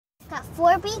got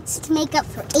 4 weeks to make up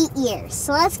for 8 years.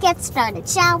 So let's get started,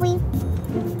 shall we?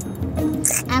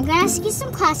 I'm gonna ask you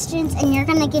some questions and you're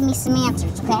gonna give me some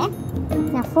answers, okay?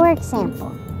 Now, for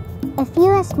example, if you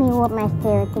asked me what my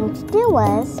favorite thing to do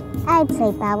was, I'd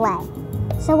say ballet.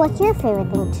 So what's your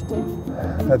favorite thing to do?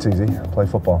 That's easy. Play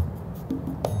football.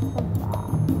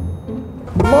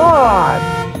 Come on!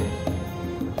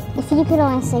 If you could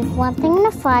only save one thing in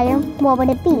a fire, what would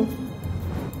it be?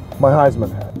 My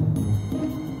Heisman hat.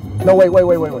 No, wait.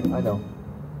 I know.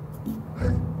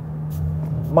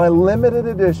 My limited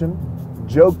edition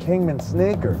Joe Kingman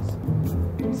sneakers.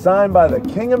 Signed by the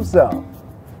king himself.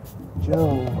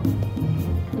 Joe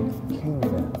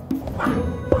Kingman.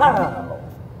 Wow!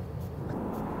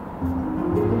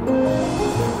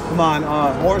 Come on,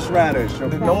 horseradish.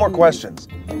 No more questions.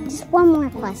 Just one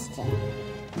more question.